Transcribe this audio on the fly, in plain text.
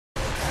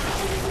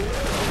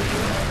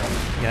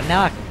Yeah,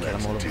 now I can kill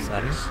him all of a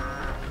sudden.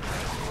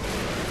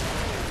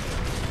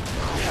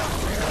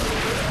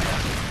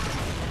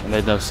 It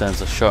made no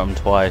sense. I shot him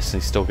twice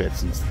and he still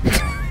gets instant.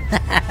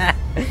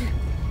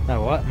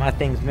 Oh, what? My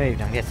thing's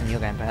moved. I'm guessing you're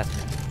going past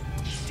me.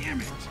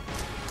 Damn it!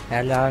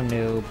 Hello,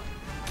 noob.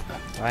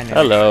 Bye, noob.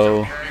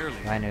 Hello.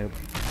 Bye, noob.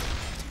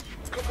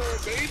 Come on,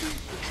 baby. The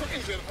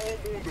train's at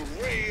home on the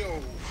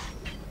rails.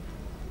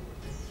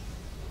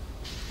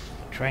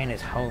 Train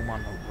is home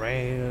on the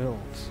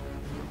rails.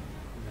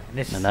 And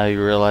this And is now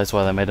you realize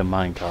why they made a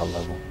minecart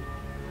level.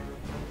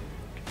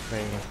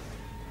 crazy.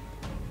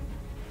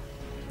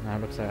 No,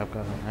 looks like I've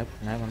got one. Nope,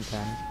 no one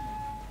can.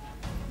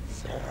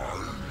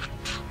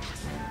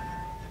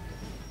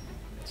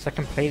 It's like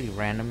completely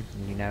random,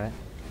 and you know it.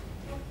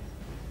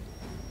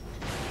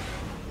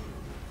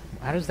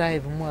 How does that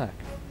even work?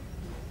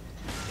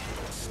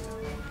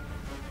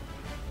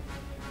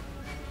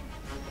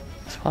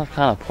 It's kind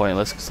of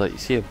pointless because like you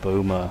see a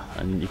boomer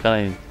and you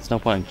can't even, there's no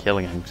point in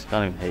killing him because he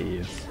can't even hit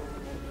you.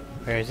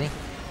 Where is he?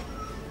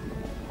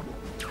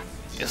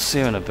 You'll see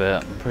him in a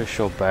bit. I'm pretty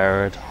sure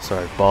Barrett,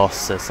 sorry, Boss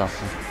said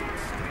something.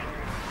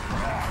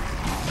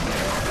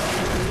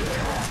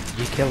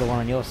 Did you kill the one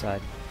on your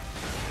side?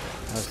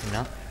 Obviously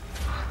not.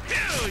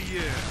 Hell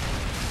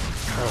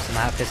yeah! Awesome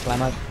out pistol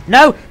ammo.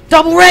 No!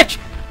 Double rich!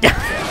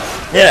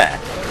 Yeah!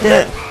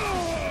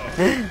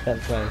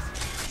 That's close.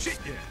 Shit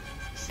yeah!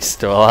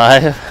 Still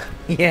alive?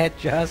 Yeah,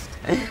 just.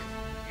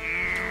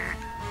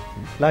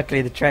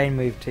 Luckily the train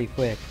moved too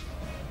quick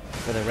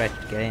for the wretch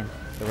to get in.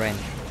 The wrench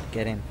to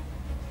get in.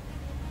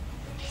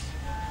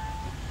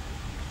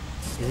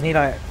 Isn't he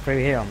like through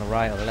here on the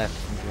right or the left?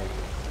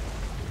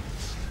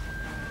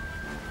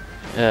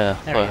 Yeah.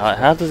 There Look, he is.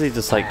 how does he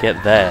just like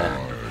get there?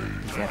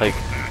 Like,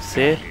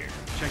 see?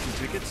 Checking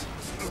tickets?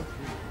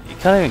 He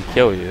can't even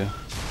kill you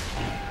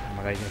Oh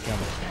my god, he's gonna kill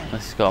me.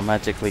 unless he's got a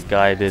magically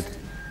guided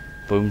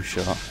boom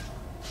shot.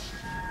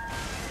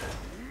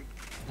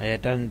 Oh, yeah,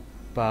 doesn't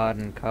Bard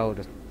and Cole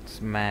just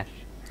smash?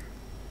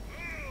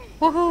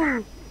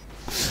 Woohoo!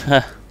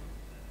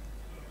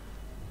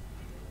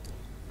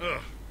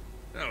 Ugh,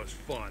 that was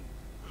fun.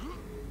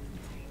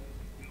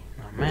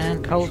 Oh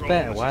man, Cole's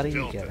better. Why do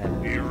you get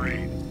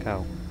that?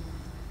 Cole.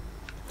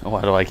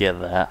 Why do I get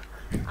that?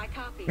 I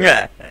copy.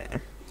 Yeah.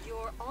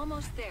 You're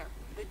almost there.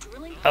 The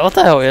drilling. Oh, what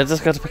the hell? I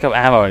just got to pick up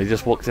ammo and he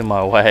just walked in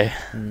my way.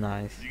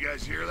 Nice. You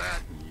guys hear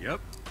that?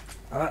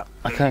 Yep.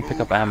 I can't pick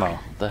up ammo.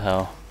 What the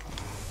hell?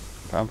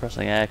 I'm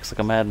pressing X like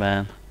a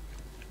madman.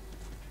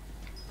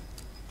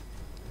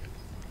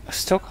 I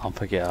still can't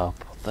pick it up.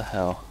 What the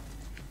hell?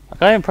 I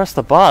can't even press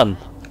the button.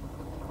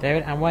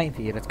 David, I'm waiting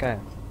for you. Let's go.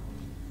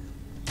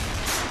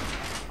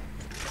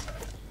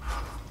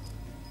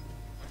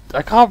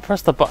 I can't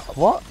press the button.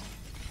 What?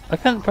 I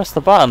can't press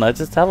the button. I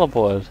just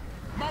teleported.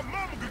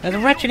 There's a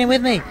wretch in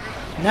with me.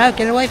 No,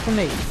 get away from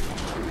me.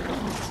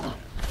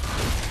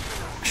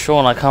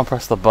 Shaun, I can't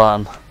press the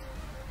button.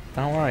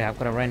 Don't worry, I've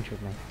got a wrench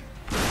with me.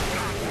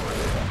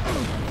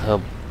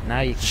 The Now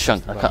you can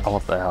chunk. press I the can't.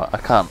 What the hell? I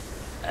can't.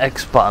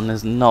 X button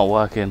is not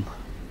working.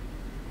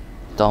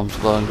 Dom's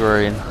glowing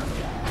green.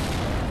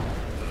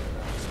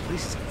 This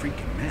place is a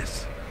freaking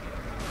mess.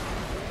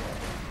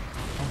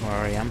 Don't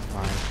worry, I'm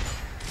fine.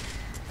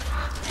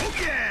 Oh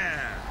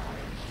yeah!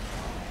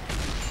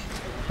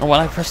 And when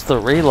I press the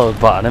reload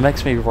button, it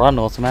makes me run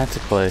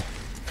automatically.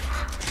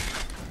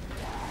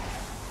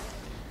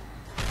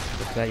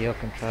 Looks like your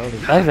controller.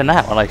 Not even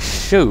that. When I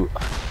shoot,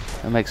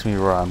 it makes me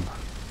run.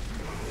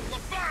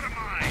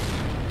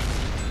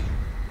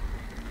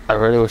 I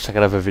really wish I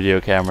could have a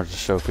video camera to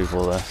show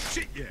people this.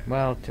 Shit yeah!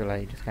 Well, too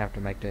late. Just have to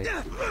make do.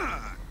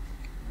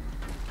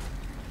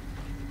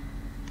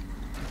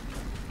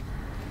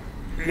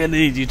 I'm gonna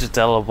need you to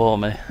teleport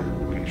me.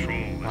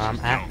 Well, I'm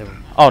at the.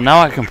 Oh, now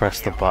I can press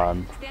the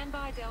button. Stand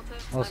by, Delta.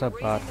 Also, I'm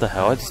Bard. What the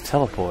hell? I just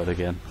teleported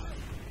again.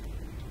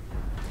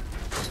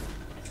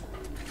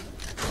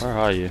 Where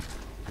are you?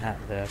 At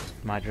the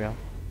my drill.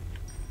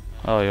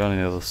 Oh, you're on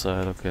the other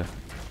side. Okay.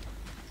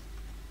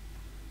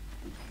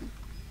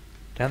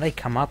 Don't they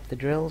come up the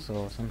drills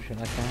or some shit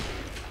like that?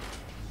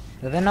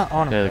 No, they're not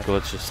on Yeah, them. the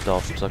glitch just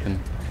stopped, so I can.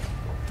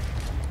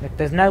 Look,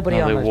 there's nobody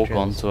No, on they those walk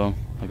drills. onto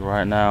them, like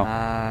right now.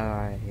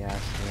 Ah, right, yeah, I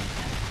see.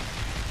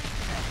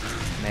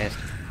 Missed.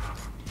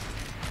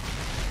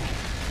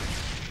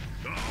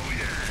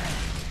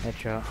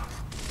 Headshot.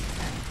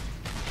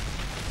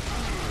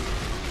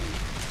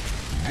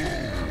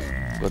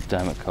 God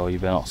damn it, Cole! You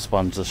better not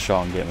sponge the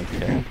shot and get me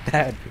killed.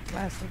 That would be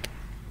classic.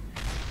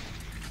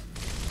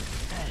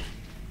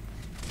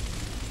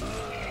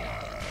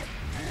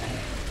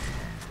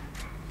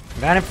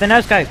 Got him for the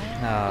no scope.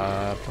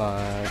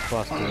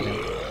 Boss killed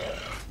him.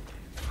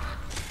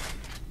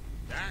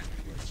 That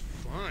was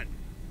fun.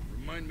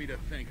 Remind me to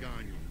thank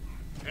Anya.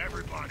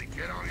 Everybody,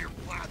 get on your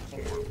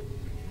platform.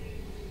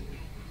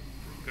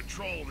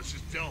 Control, this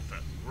is Delta.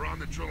 We're on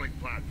the drilling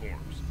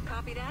platforms.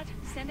 Copy that.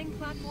 Sending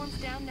platforms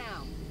down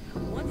now.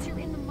 Once you're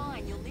in the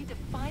mine, you'll need to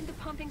find the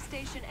pumping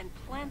station and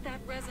plant that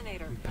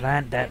resonator.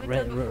 Plant that Have it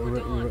done before dawn. You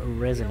don't want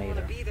resonator.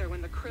 to be there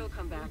when the krill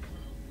come back.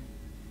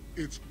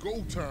 It's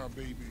go time,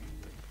 baby.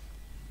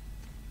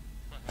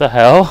 The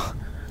hell?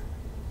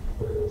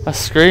 My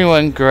screen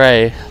went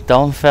grey,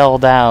 Don fell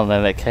down,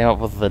 and it came up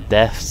with the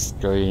death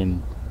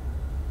screen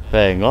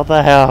thing. What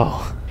the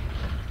hell?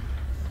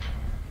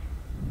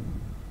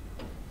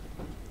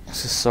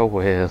 This is so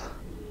weird.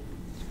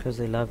 Because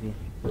they love you.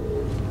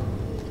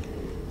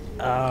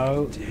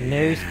 Oh,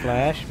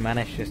 newsflash.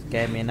 Manish just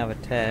gave me another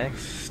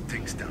text.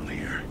 Stinks down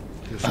here.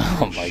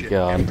 Oh my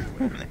god.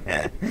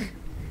 Alright,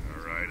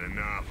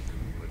 enough.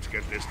 Let's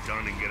get this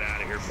done and get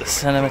out of here.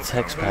 Send him a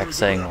text back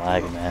saying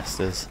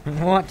LagMasters.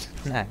 What?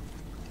 No.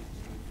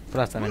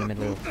 Plus I'm in the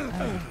middle of...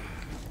 Oh.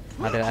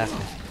 I'll do it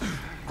after.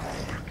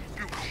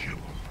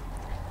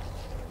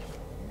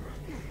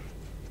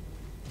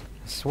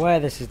 I swear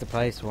this is the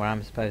place where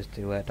I'm supposed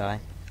to die.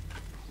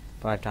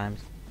 5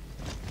 times.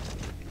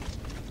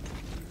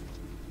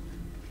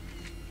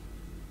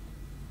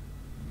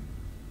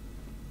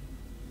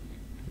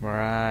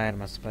 Right,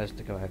 am I supposed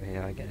to go over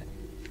here? I get it.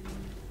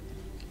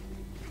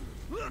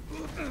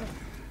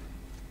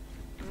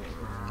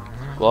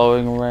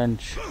 Glowing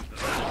wrench.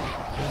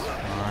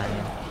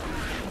 Fine.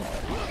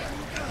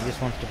 He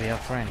just wants to be our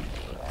friend.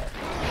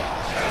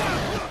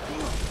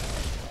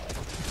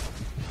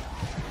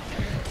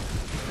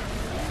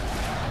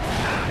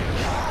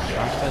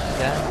 I'm supposed to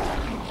die?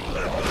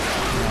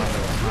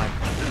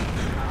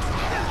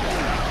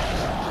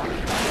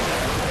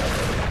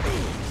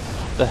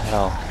 What the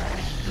hell?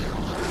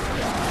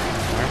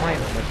 Where am I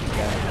even supposed to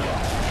go?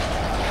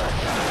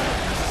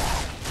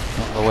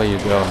 Not the way you're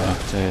going, I'll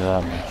tell you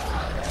that much.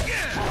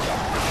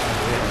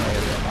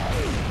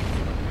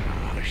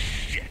 Oh,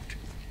 shit.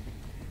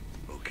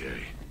 Okay.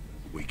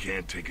 We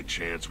can't take a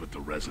chance with the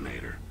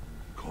resonator.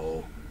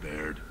 Cole,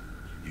 Baird,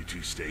 you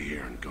two stay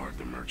here and guard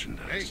the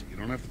merchandise. Hey, you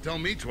don't have to tell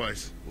me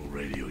twice. We'll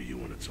radio you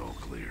when it's all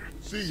clear.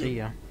 See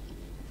ya.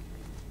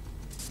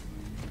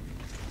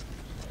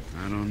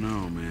 I don't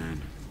know,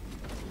 man.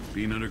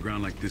 Being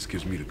underground like this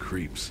gives me the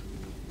creeps.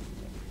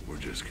 We're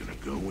just gonna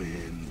go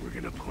in, we're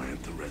gonna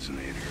plant the resonator,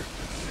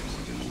 and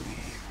we're gonna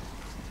leave.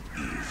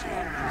 Easy.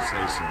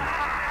 Say so.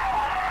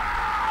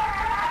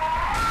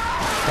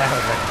 That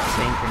was like a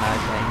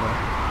synchronized angle.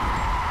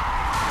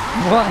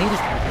 What? He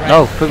just ran. No,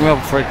 pick me up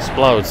before it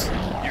explodes. Oh,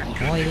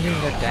 he didn't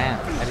even go down.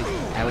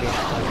 How would he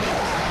explode?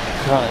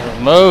 Can't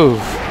even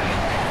move.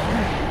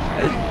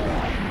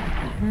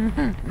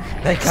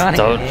 They can't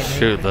Don't even hit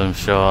shoot them,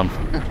 Shaun. me.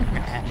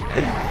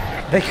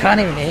 They can't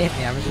even hit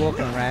me. I'm just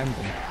walking around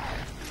them.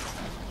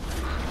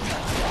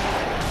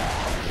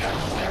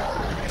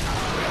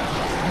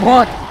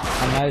 What?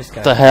 A nose go.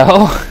 What the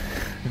hell?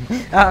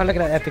 Oh, look at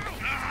that epic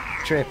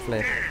trip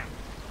flip.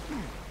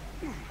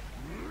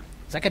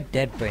 It's like a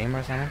dead beam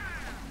or something.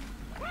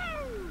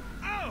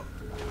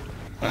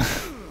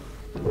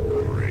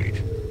 Great.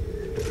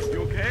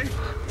 You okay?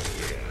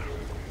 Yeah.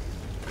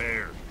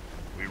 Baird,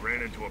 we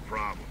ran into a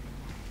problem.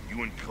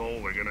 You and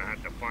Cole are gonna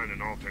have to find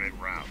an alternate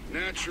route.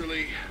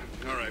 Naturally.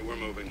 All right, we're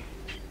moving.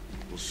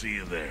 We'll see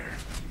you there.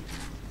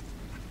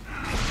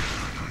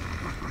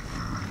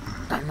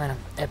 Oh man, I'm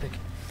epic.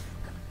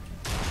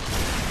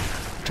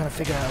 I'm trying to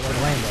figure out where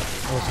the lane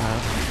was. Also, I'm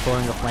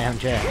falling off my own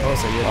chair.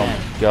 Also, you're Oh dead.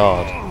 my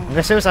god. I'm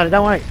gonna suicide it,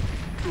 don't worry.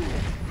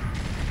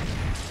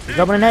 He's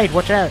got a grenade,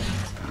 watch out.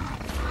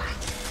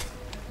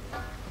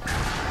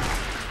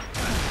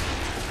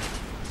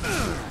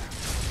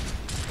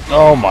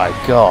 Oh my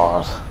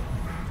god.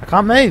 I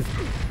can't move.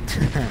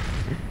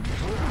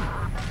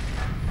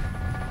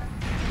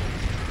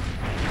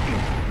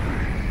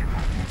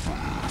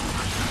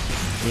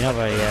 You're not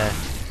very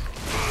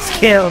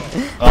skilled.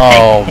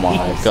 Oh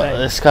my god.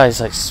 This guy's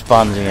like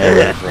sponging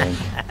everything.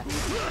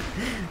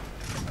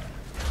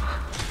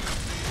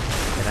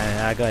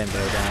 I got him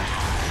though down.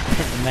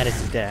 The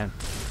medicine's down.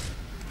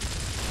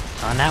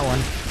 On that one.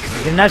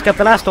 You can no-scope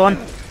the last one.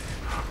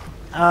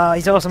 Oh,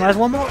 he's awesome. There's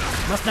one more.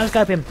 Must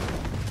no-scope him.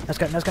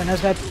 No-scope, no-scope,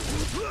 no-scope.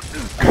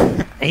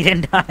 He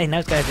didn't die.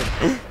 No-scope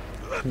him.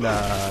 No,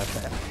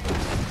 okay.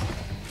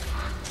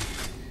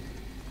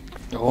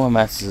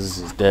 LagMasters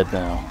is dead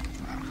now.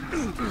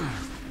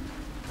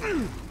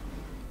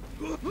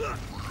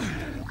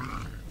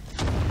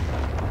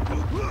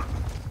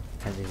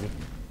 That's easy.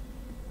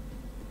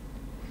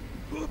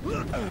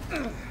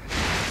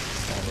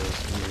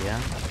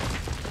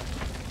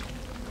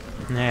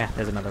 Yeah,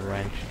 there's another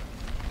wrench.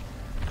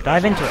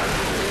 Dive into it.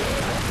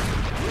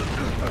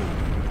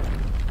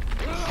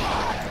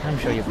 I'm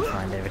sure you'll be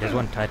fine, David. There's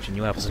one touch and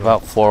you have There's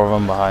about 4 of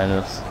them behind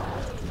us.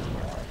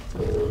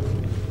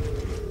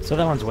 So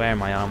that one's wearing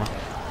my armor.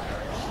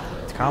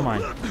 It's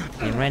Carmine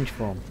in wrench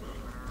form.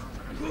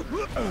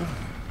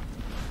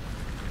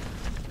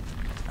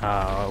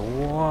 Oh,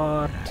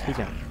 what? He's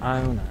gonna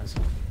own us.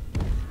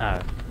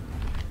 Oh.